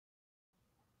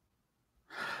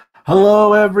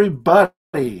Hello,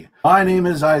 everybody. My name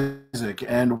is Isaac,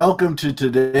 and welcome to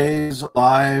today's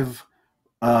our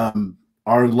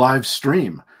live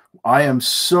stream. I am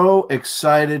so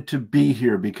excited to be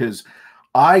here because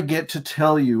I get to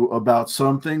tell you about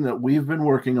something that we've been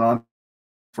working on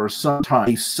for some time,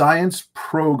 a science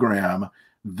program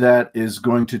that is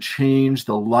going to change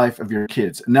the life of your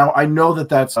kids. Now, I know that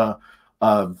that's a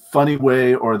funny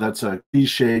way, or that's a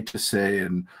cliche to say,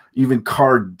 and even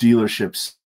car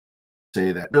dealerships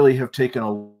say that really have taken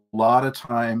a lot of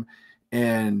time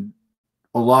and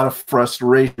a lot of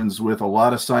frustrations with a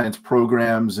lot of science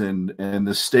programs and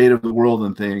the state of the world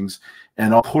and things,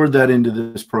 and I'll pour that into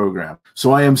this program.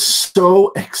 So I am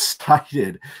so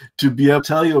excited to be able to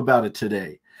tell you about it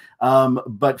today.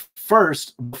 But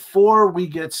first, before we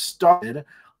get started,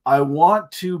 I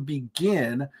want to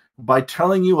begin by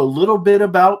telling you a little bit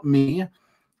about me,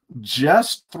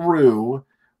 just through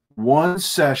one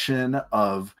session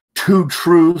of Two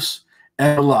Truths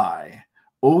and a Lie.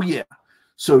 Oh, yeah.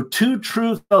 So, two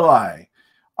truths and a lie.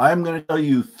 I'm going to tell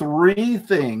you three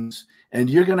things, and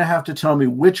you're going to have to tell me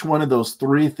which one of those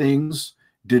three things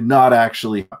did not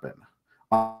actually happen.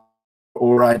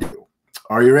 Or I do.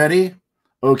 Are you ready?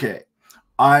 Okay.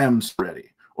 I am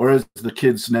ready. Or as the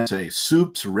kids now say,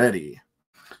 soup's ready.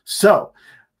 So,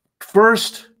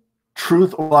 first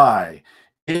truth or lie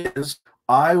is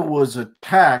I was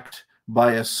attacked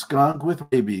by a skunk with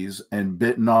rabies and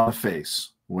bitten on the face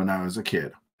when I was a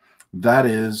kid. That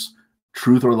is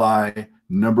truth or lie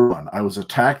number one. I was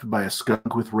attacked by a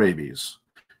skunk with rabies.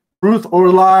 Truth or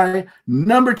lie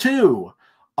number two.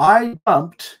 I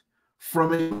jumped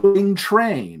from a moving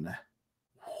train.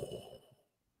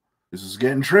 This is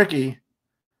getting tricky.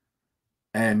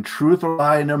 And truth or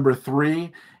lie number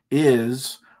three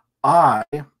is I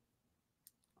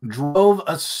drove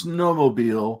a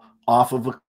snowmobile off of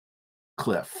a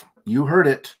cliff. You heard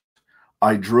it.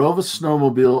 I drove a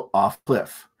snowmobile off a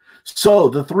cliff. So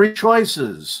the three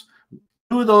choices,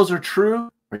 two of those are true.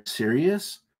 Are you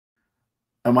serious?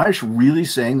 Am I really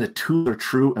saying that two are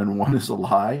true and one is a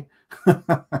lie?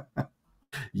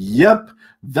 Yep,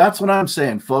 that's what I'm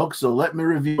saying, folks. So let me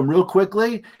review them real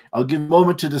quickly. I'll give a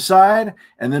moment to decide,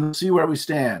 and then we'll see where we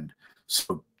stand.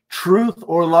 So truth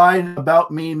or lie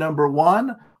about me, number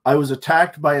one, I was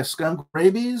attacked by a skunk with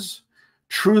rabies.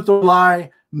 Truth or lie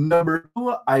number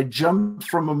two, I jumped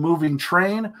from a moving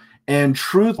train. And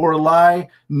truth or lie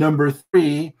number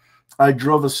three, I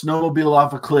drove a snowmobile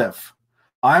off a cliff.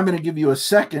 I'm going to give you a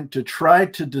second to try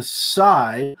to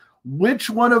decide which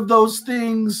one of those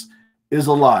things is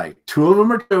a lie. Two of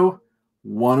them are true.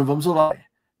 One of them's a lie.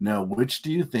 Now, which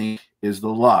do you think is the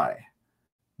lie?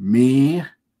 Me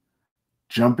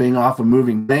jumping off a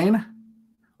moving train?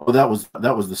 Oh, that was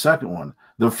the second one.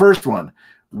 The first one.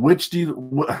 Which of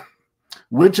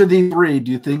these three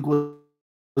do you think was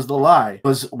the lie?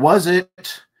 Was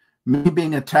it me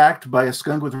being attacked by a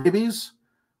skunk with rabies?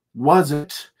 Was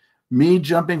it me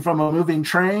jumping from a moving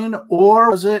train?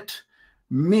 Or was it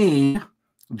me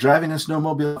driving a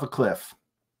snowmobile off a cliff?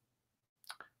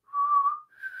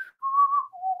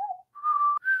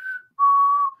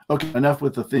 Okay, enough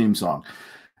with the theme song.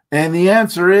 And the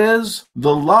answer is,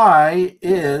 the lie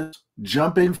is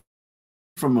jumping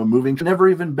from a moving train. Never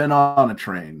even been on a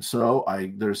train, so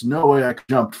there's no way I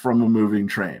jumped from a moving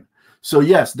train. So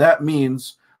yes, that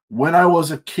means when I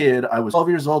was a kid, I was 12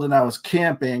 years old and I was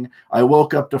camping. I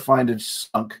woke up to find a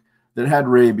skunk that had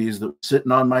rabies that was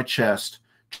sitting on my chest,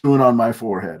 chewing on my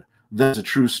forehead. That's a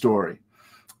true story.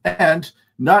 And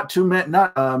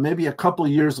maybe a couple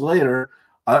of years later,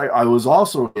 I was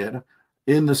also a kid.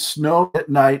 In the snow at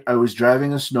night, I was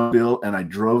driving a snowmobile and I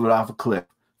drove it off a cliff.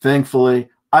 Thankfully,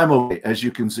 I'm okay, as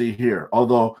you can see here,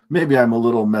 although maybe I'm a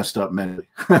little messed up mentally.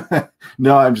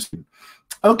 No, I'm just kidding.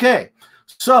 Okay,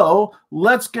 so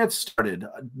let's get started.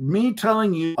 Me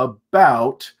telling you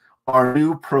about our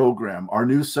new program, our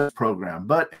new science program.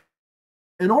 But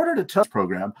in order to tell the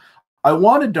program, I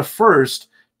wanted to first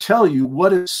tell you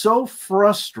what is so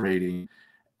frustrating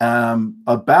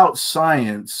about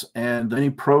science and the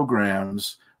many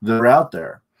programs that are out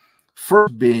there.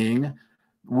 First being,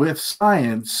 with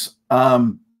science,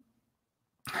 of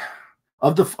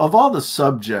all the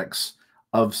subjects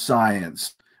of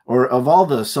science, or of all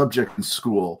the subjects in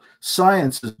school,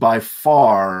 science is by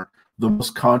far the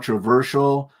most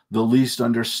controversial, the least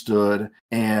understood,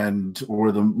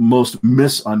 or the most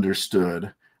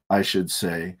misunderstood, I should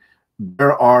say.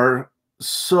 There are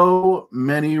so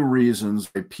many reasons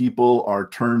why people are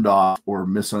turned off or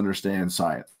misunderstand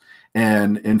science.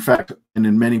 And in fact, and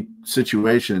in many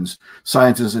situations,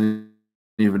 science isn't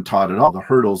even taught at all, the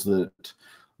hurdles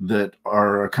that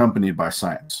are accompanied by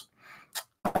science.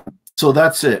 So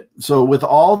that's it. So with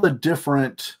all the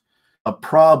different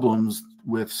problems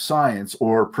with science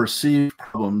or perceived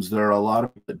problems, there are a lot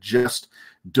of people that just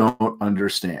don't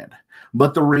understand.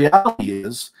 But the reality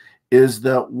is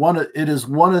that it is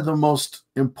one of the most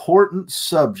important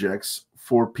subjects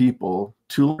for people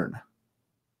to learn.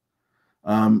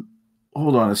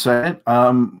 Hold on a second.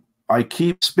 I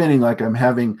keep spinning like I'm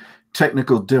having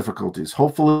technical difficulties.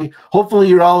 Hopefully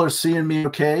you all are seeing me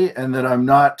okay, and that I'm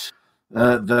not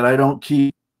that I don't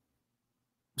keep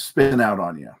spinning out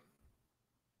on you.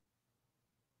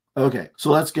 Okay,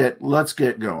 so let's get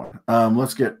going.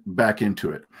 Let's get back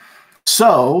into it.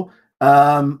 So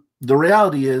the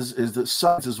reality is that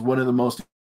science is one of the most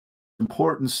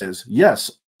important. Says yes,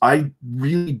 I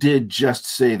really did just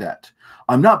say that.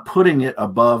 I'm not putting it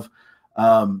above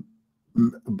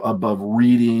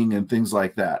reading and things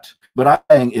like that, but I'm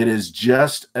saying it is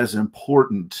just as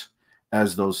important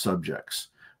as those subjects,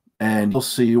 and you'll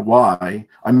see why.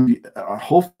 I mean,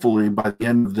 hopefully by the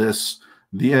end of this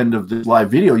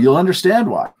live video, you'll understand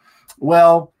why.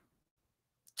 Well,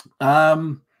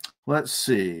 let's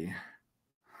see.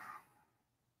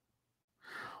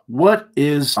 What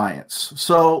is science?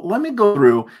 So let me go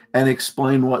through and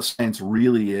explain what science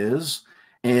really is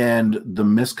and the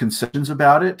misconceptions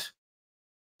about it,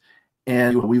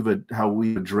 and how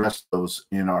we address those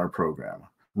in our program.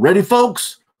 Ready,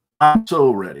 folks? I'm so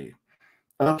ready.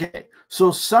 Okay, so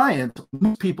science,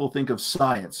 most people think of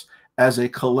science as a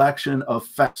collection of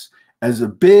facts, as a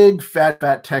big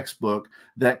fat textbook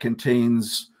that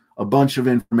contains a bunch of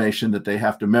information that they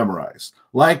have to memorize,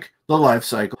 like the life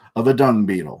cycle of a dung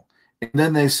beetle. And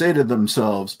then they say to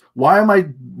themselves, why am I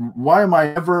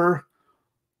ever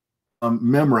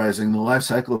memorizing the life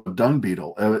cycle of a dung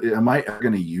beetle? Am I ever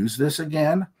going to use this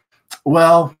again?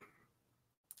 Well,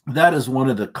 that is one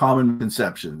of the common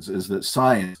conceptions, is that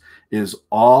science is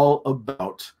all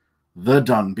about the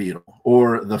dung beetle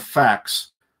or the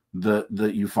facts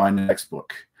that you find in the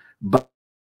textbook. But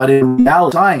in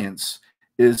reality, science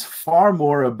is far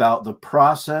more about the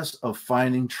process of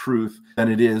finding truth than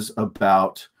it is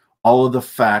about all of the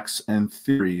facts and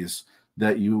theories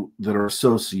that are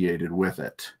associated with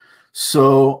it.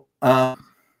 So, I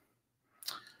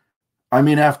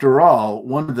mean, after all,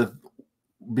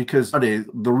 because the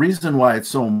reason why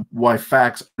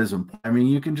facts is important. I mean,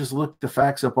 you can just look the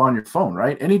facts up on your phone,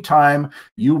 right? Anytime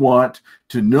you want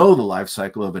to know the life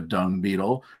cycle of a dung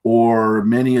beetle or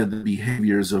many of the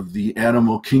behaviors of the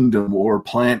animal kingdom or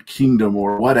plant kingdom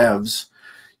or whatevs,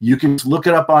 you can look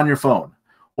it up on your phone.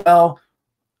 Well,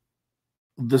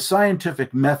 the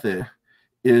scientific method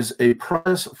is a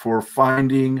process for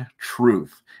finding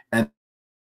truth. And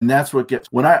that's what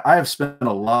gets, when I have spent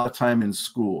a lot of time in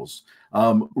schools.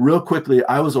 Real quickly,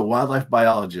 I was a wildlife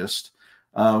biologist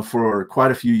for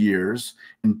quite a few years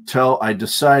until I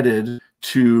decided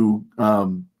to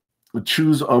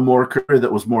choose a career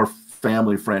that was more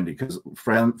family friendly, because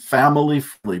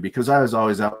I was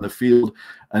always out in the field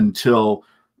until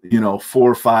 4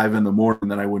 or 5 in the morning,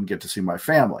 then I wouldn't get to see my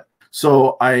family.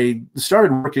 So I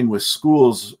started working with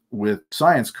schools with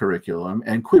science curriculum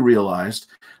and quickly realized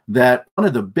that one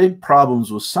of the big problems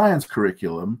with science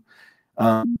curriculum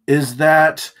is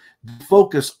that they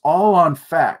focus all on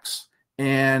facts,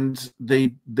 and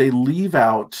they leave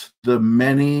out or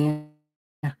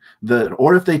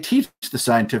if they teach the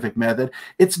scientific method,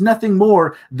 it's nothing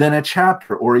more than a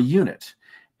chapter or a unit.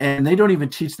 And they don't even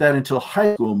teach that until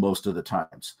high school most of the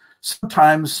times.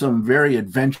 Sometimes some very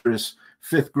adventurous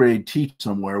 5th grade teacher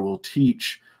somewhere will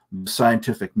teach the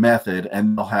scientific method,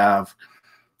 and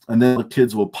then the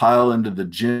kids will pile into the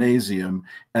gymnasium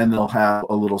and they'll have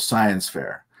a little science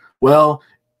fair. Well,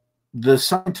 the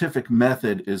scientific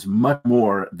method is much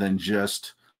more than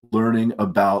just learning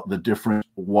about the different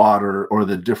water or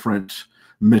the different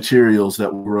materials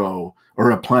that grow,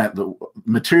 or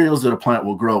materials that a plant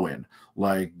will grow in,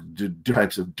 like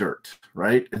types of dirt,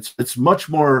 right? It's much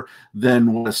more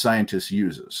than what a scientist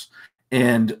uses.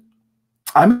 And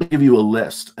I'm going to give you a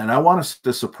list, and I want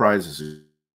to surprise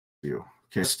you.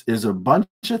 Okay, is a bunch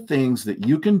of things that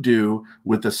you can do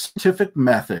with the scientific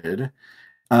method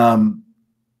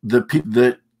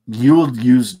that you will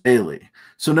use daily.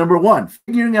 So number 1,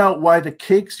 figuring out why the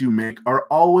cakes you make are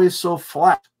always so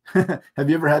flat. Have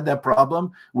you ever had that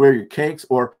problem where your cakes,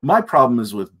 or my problem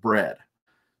is with bread.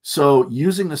 So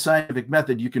using the scientific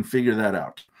method, you can figure that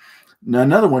out. Now,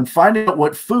 another one, finding out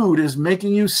what food is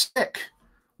making you sick.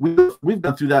 We've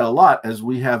gone through that a lot, as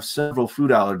we have several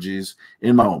food allergies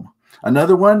in my home.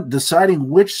 Another one, deciding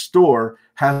which store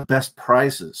has best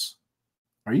prices.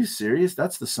 Are you serious?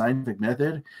 That's the scientific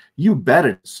method? You bet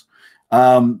it is.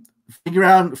 figure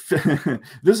out,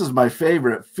 this is my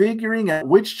favorite, figuring out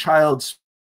which child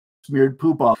smeared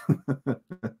poop on.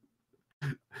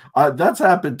 That's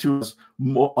happened to us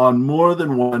on more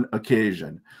than one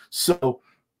occasion. So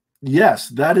yes,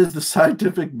 that is the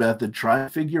scientific method, trying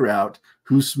to figure out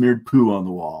who smeared poo on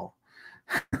the wall.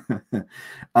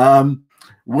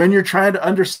 When you're trying to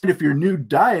understand if your new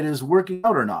diet is working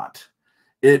out or not,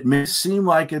 it may seem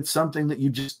like it's something that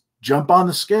you just jump on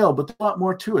the scale, but there's a lot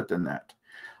more to it than that.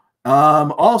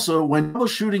 Also, when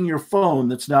troubleshooting your phone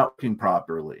that's not working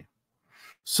properly.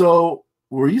 So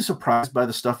were you surprised by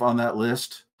the stuff on that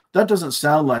list? That doesn't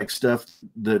sound like stuff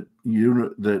that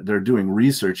that they're doing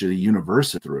research at a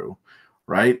university through,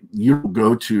 right? You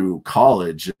go to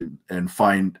college and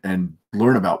find and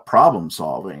learn about problem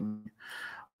solving.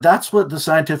 That's what the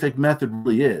scientific method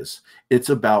really is. It's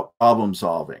about problem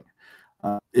solving.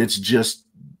 It's just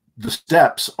the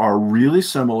steps are really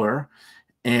similar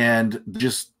and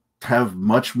just have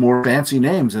much more fancy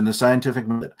names in the scientific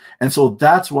method. And so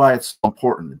that's why it's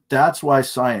important. That's why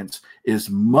science is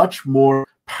much more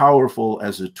powerful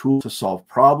as a tool to solve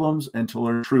problems and to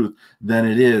learn truth than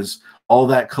it is all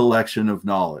that collection of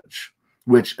knowledge,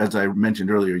 which, as I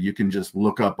mentioned earlier, you can just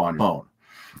look up on your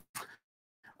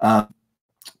phone.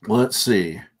 Let's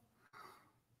see.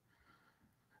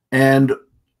 And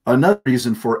another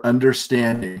reason for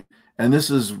understanding, and this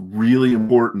is really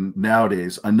important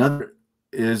nowadays, another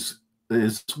is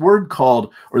this word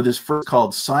called, or this phrase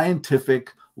called,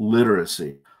 scientific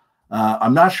literacy.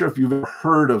 I'm not sure if you've ever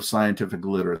heard of scientific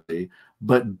literacy,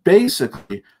 but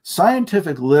basically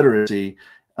scientific literacy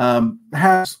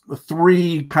has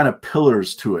three kind of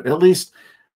pillars to it. At least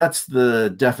that's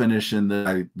the definition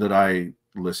that I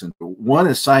listen to. One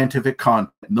is scientific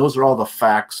content, and those are all the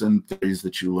facts and theories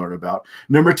that you learn about.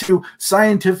 Number two,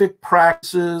 scientific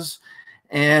practices.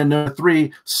 And number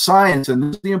three, science, and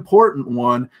this is the important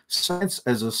one, science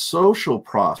as a social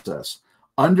process,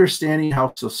 understanding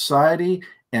how society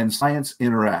and science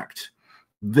interact.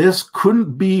 This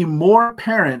couldn't be more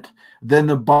apparent than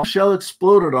the bombshell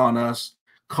exploded on us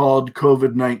called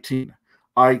COVID-19.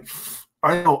 I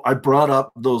know I brought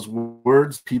up those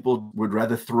words people would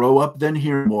rather throw up than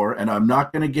hear more, and I'm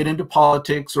not going to get into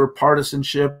politics or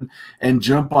partisanship and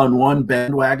jump on one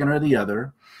bandwagon or the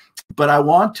other. But I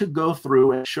want to go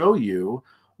through and show you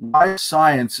why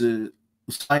scientific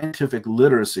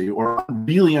literacy, or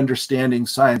really understanding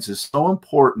science, is so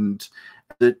important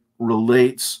that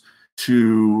relates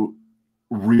to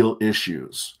real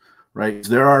issues, right?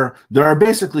 There are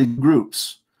basically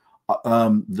groups,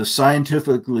 the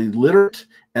scientifically literate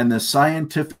and the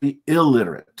scientifically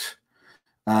illiterate.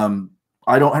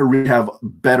 I don't really have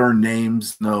better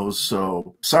names than those,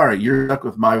 so sorry, you're stuck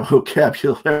with my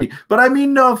vocabulary, but I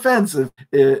mean no offense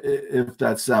if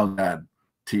that sounds bad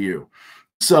to you.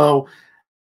 So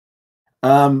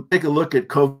take a look at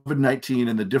COVID-19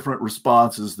 and the different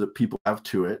responses that people have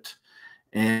to it,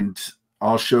 and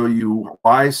I'll show you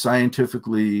why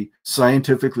scientifically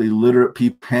literate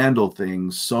people handle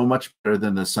things so much better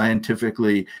than the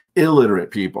scientifically illiterate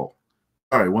people.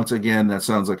 All right, once again, that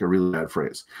sounds like a really bad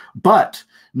phrase. But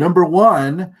number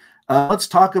one, let's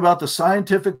talk about the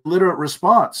scientific literate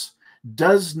response.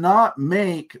 Does not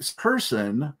make a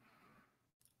person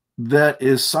that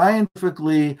is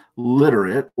scientifically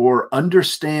literate or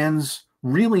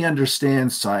really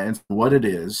understands science, what it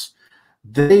is,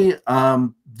 they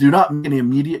do not make any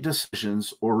immediate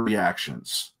decisions or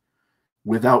reactions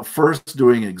without first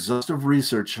doing exhaustive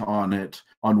research on it,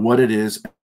 on what it is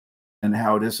and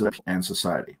how it is in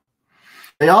society.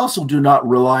 They also do not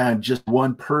rely on just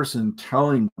one person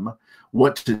telling them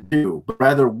what to do, but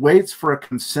rather waits for a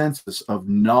consensus of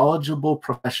knowledgeable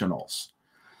professionals.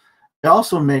 They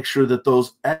also make sure that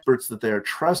those experts that they are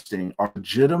trusting are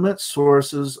legitimate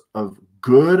sources of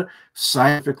good,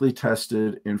 scientifically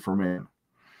tested information.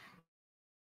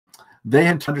 They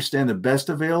understand the best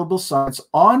available science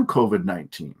on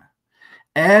COVID-19,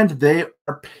 and they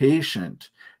are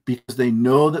patient because they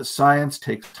know that science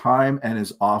takes time and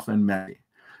is often messy.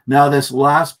 Now, this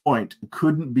last point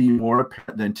couldn't be more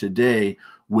apparent than today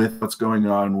with what's going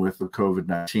on with the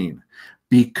COVID-19,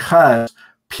 because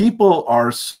people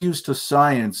are used to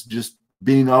science just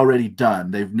being already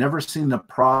done. They've never seen the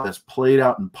process played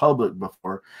out in public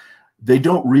before. They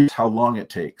don't realize how long it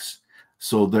takes.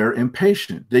 So they're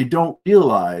impatient. They don't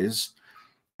realize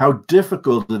how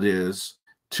difficult it is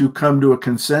to come to a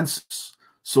consensus.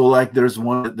 So like there's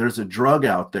a drug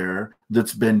out there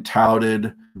that's been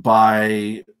touted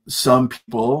by some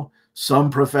people, some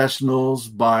professionals,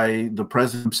 by the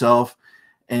president himself.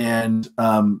 And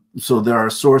so there are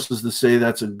sources that say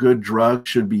that's a good drug,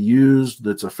 should be used,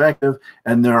 that's effective.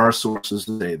 And there are sources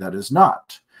that say that is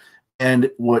not. And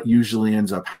what usually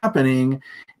ends up happening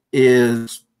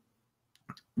is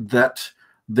that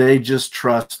they just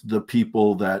trust the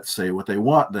people that say what they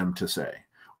want them to say,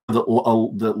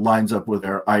 that lines up with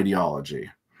their ideology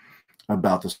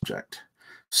about the subject.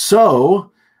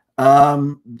 So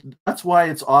that's why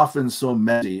it's often so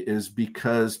messy, is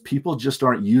because people just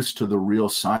aren't used to the real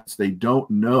science. They don't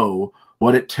know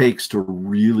what it takes to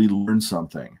really learn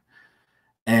something.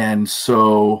 And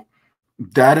so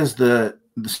that is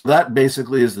that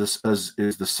basically is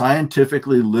the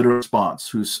scientifically literate response,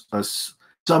 who's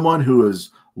someone who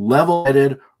is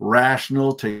level-headed,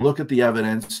 rational, take a look at the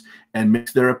evidence and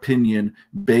makes their opinion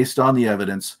based on the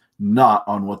evidence, not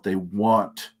on what they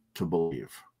want to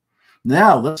believe.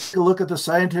 Now, let's take a look at the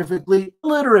scientifically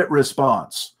illiterate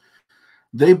response.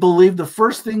 They believe the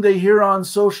first thing they hear on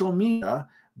social media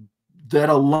that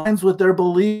aligns with their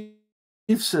belief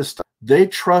system. They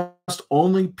trust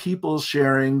only people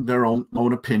sharing their own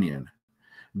opinion.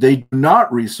 They do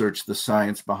not research the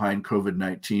science behind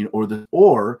COVID-19 or the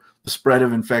spread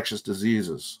of infectious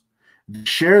diseases. They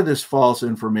share this false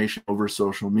information over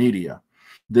social media.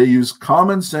 They use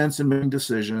common sense in making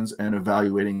decisions and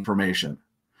evaluating information.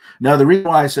 Now, the reason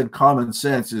why I said common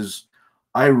sense is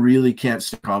I really can't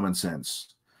say common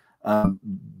sense.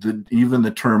 Even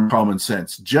the term common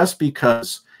sense, just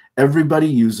because everybody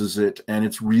uses it and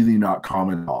it's really not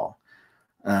common at all.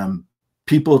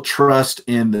 People trust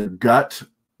in the gut,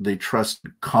 they trust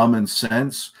common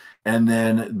sense, and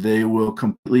then they will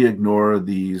completely ignore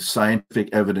the scientific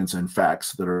evidence and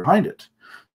facts that are behind it.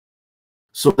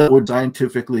 So that would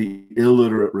scientifically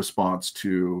illiterate response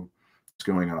to what's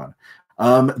going on.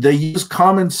 They use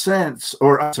common sense,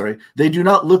 or I'm sorry, they do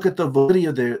not look at the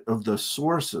validity of the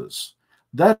sources.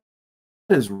 That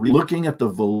is looking at the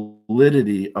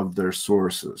validity of their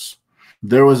sources.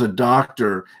 There was a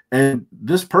doctor, and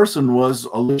this person was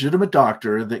a legitimate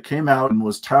doctor that came out and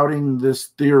was touting this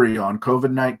theory on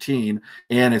COVID-19,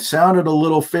 and it sounded a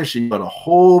little fishy, but a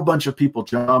whole bunch of people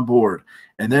jumped on board.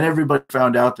 And then everybody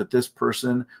found out that this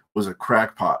person was a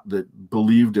crackpot that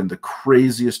believed in the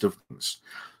craziest of things.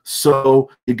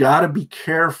 So you got to be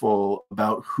careful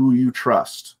about who you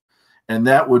trust. And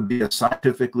that would be a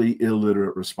scientifically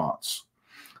illiterate response.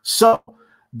 So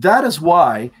that is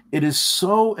why it is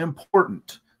so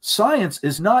important. Science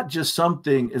is not just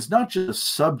something, it's not just a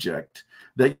subject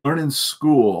that you learn in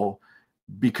school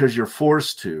because you're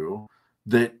forced to,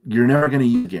 that you're never going to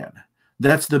use again.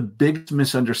 That's the biggest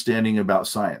misunderstanding about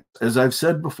science. As I've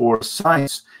said before,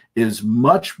 science is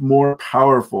much more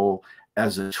powerful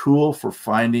as a tool for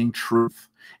finding truth,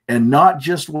 and not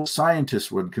just what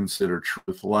scientists would consider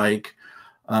truth, like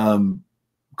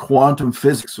quantum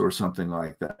physics or something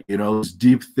like that, you know, those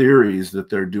deep theories that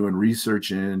they're doing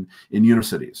research in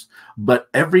universities. But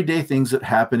everyday things that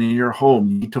happen in your home,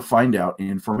 you need to find out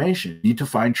information, you need to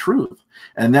find truth.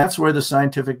 And that's where the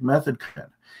scientific method comes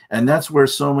in. And that's where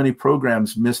so many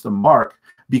programs miss the mark,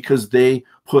 because they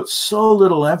put so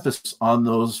little emphasis on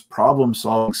those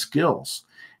problem-solving skills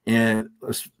and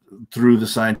through the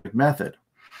scientific method.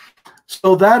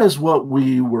 So that is what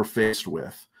we were faced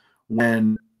with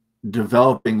when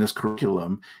developing this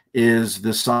curriculum, is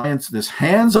the science, this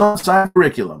hands-on science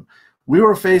curriculum. We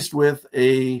were faced with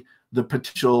the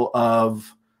potential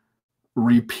of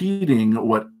repeating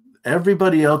what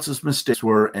everybody else's mistakes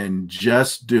were and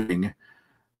just doing,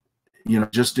 you know,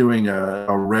 just doing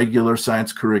a regular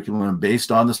science curriculum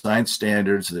based on the science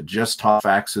standards that just taught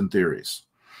facts and theories.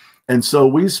 And so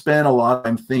we spent a lot of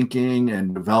time thinking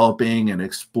and developing and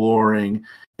exploring,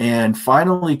 and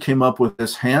finally came up with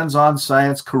this hands-on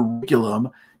science curriculum,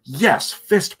 yes,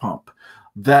 fist pump,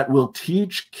 that will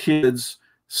teach kids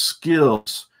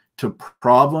skills to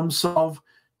problem solve,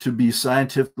 to be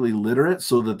scientifically literate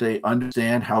so that they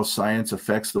understand how science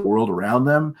affects the world around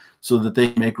them, so that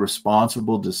they make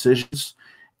responsible decisions,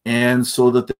 and so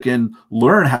that they can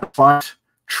learn how to find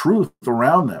truth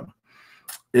around them.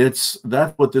 That's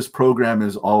what this program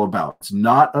is all about. It's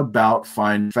not about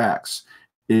finding facts.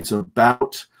 It's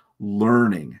about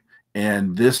learning.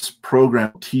 And this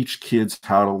program will teach kids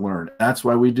how to learn. That's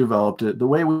why we developed it the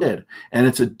way we did. And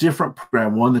it's a different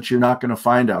program, one that you're not going to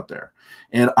find out there.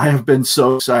 And I have been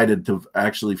so excited to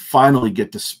actually finally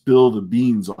get to spill the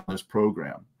beans on this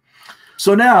program.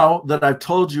 So now that I've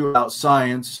told you about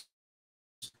science,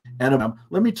 and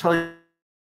let me tell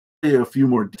you a few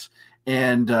more,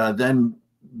 and then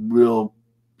we'll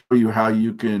show you how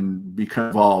you can become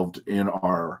involved in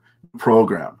our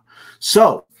program.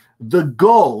 So the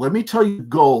goal, let me tell you the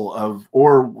goal of,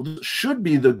 or should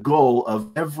be the goal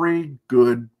of every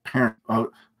good parent.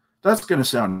 That's going to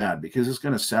sound bad, because it's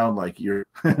going to sound like you're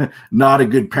not a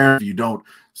good parent if you don't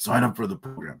sign up for the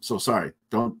program. So sorry,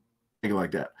 don't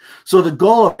like that. So the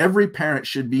goal of every parent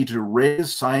should be to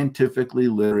raise scientifically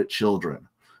literate children.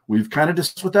 We've kind of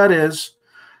discussed what that is.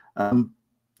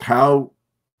 How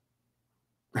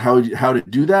to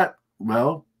do that?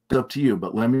 Well, it's up to you,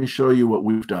 but let me show you what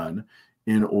we've done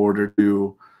in order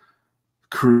to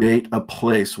create a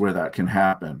place where that can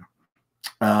happen.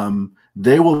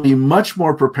 They will be much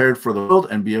more prepared for the world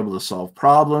and be able to solve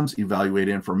problems, evaluate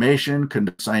information,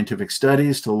 conduct scientific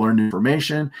studies to learn new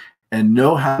information, and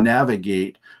know how to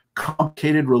navigate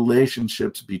complicated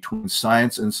relationships between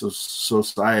science and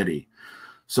society.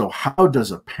 So how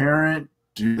does a parent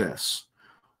do this?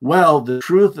 Well, the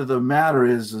truth of the matter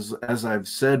is, as I've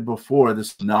said before,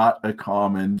 this is not a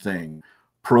common thing.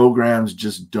 Programs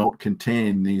just don't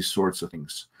contain these sorts of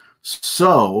things.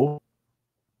 So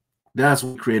that's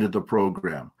what created the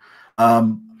program.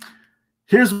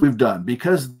 Here's what we've done.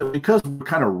 Because we're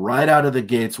kind of right out of the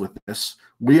gates with this,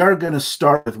 we are going to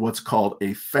start with what's called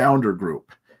a founder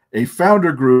group. A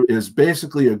founder group is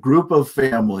basically a group of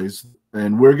families,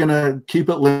 and we're going to keep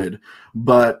it limited,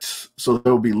 but so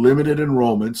there will be limited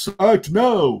enrollment. So I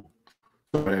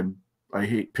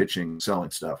hate pitching, selling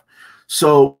stuff.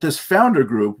 So this founder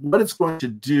group, what it's going to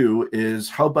do is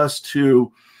help us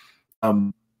to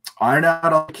iron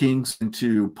out all the kinks and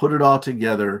to put it all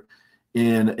together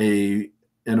in a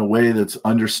way that's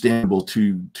understandable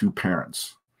to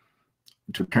parents,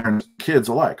 kids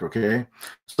alike. Okay,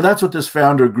 so that's what this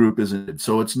founder group is.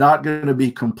 So it's not going to be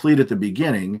complete at the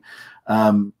beginning.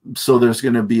 So there's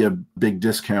going to be a big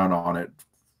discount on it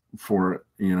for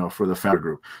the founder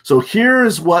group. So here are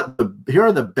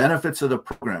the benefits of the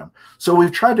program. So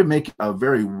we've tried to make a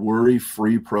very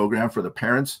worry-free program for the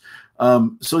parents.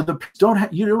 So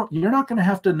you're not going to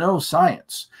have to know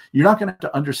science. You're not going to have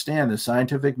to understand the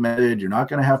scientific method. You're not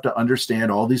going to have to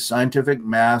understand all these scientific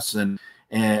maths and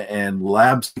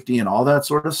lab safety and all that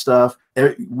sort of stuff.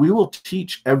 We will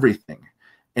teach everything,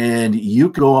 and you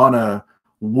can go on a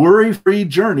worry-free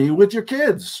journey with your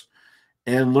kids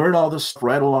and learn all this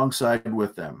right alongside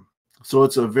with them. So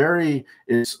they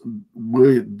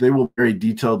will very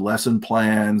detailed lesson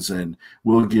plans, and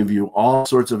we'll give you all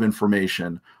sorts of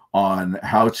information on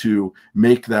how to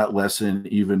make that lesson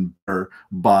even better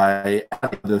by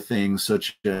adding the things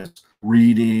such as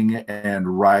reading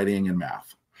and writing and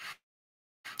math.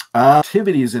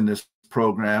 Activities in this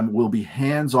program will be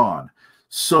hands-on.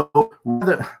 So one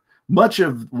of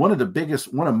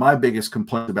my biggest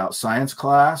complaints about science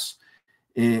class,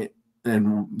 and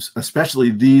especially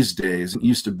these days, it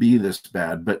used to be this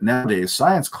bad, but nowadays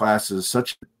science class is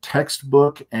such a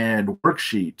textbook and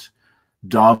worksheet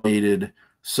dominated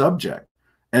subject,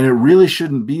 and it really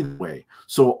shouldn't be that way.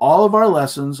 So all of our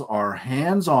lessons are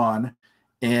hands-on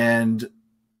and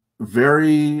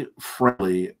very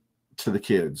friendly to the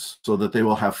kids so that they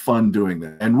will have fun doing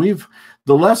that. And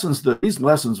these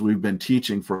lessons we've been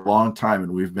teaching for a long time,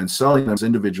 and we've been selling them as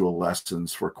individual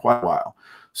lessons for quite a while.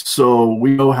 So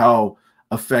we know how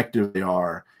effective they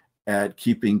are at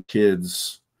keeping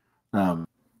kids,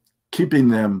 keeping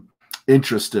them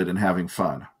interested in having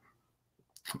fun.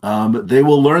 They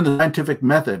will learn the scientific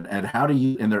method and how to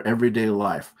use it in their everyday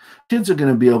life. Kids are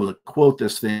going to be able to quote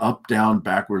this thing up, down,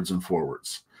 backwards, and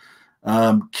forwards.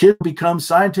 Kids become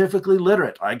scientifically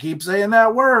literate. I keep saying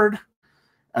that word.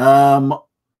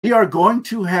 We are going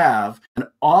to have an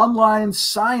online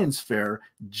science fair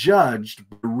judged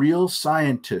by real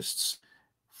scientists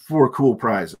for cool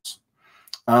prizes.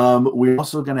 We're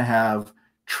also going to have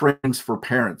trainings for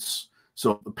parents.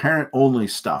 So the parent-only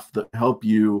stuff that help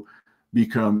you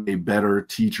become a better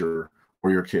teacher for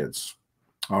your kids.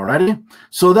 Alrighty.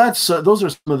 So those are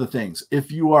some of the things.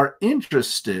 If you are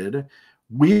interested,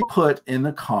 we put in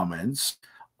the comments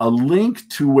a link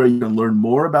to where you can learn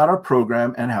more about our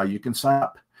program and how you can sign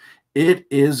up. It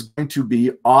is going to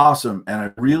be awesome, and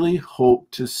I really hope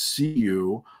to see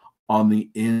you on the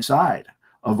inside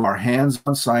of our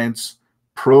hands-on science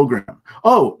program.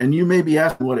 Oh, and you may be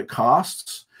asking what it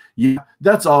costs. Yeah,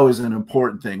 that's always an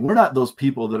important thing. We're not those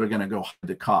people that are going to go hide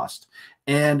the cost.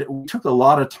 And we took a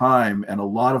lot of time and a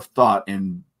lot of thought,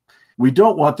 and we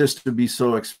don't want this to be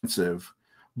so expensive,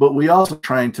 but we also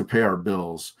trying to pay our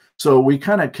bills. So we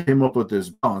kind of came up with this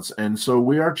balance. And so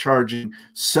we are charging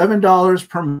 $7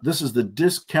 per month. This is the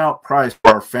discount price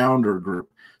for our founder group.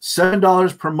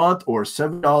 $7 per month or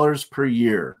 $7 per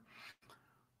year,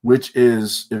 which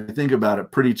is, if you think about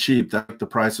it, pretty cheap. That's the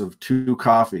price of 2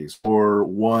 coffees or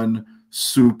 1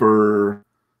 super,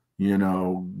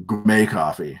 gourmet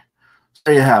coffee.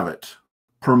 There you have it,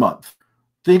 per month.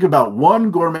 Think about 1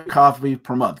 gourmet coffee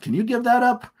per month. Can you give that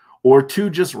up? Or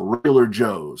 2 just regular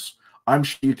Joes? I'm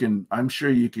sure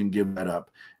you can give that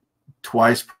up.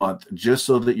 twice per month just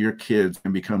so that your kids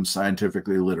can become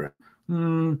scientifically literate.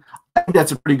 I think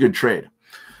that's a pretty good trade.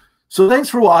 So thanks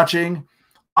for watching.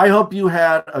 I hope you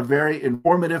had a very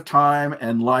informative time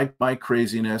and liked my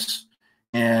craziness.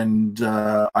 And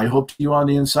I hope to see you on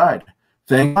the inside.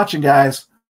 Thanks for watching, guys.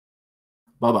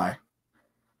 Bye-bye.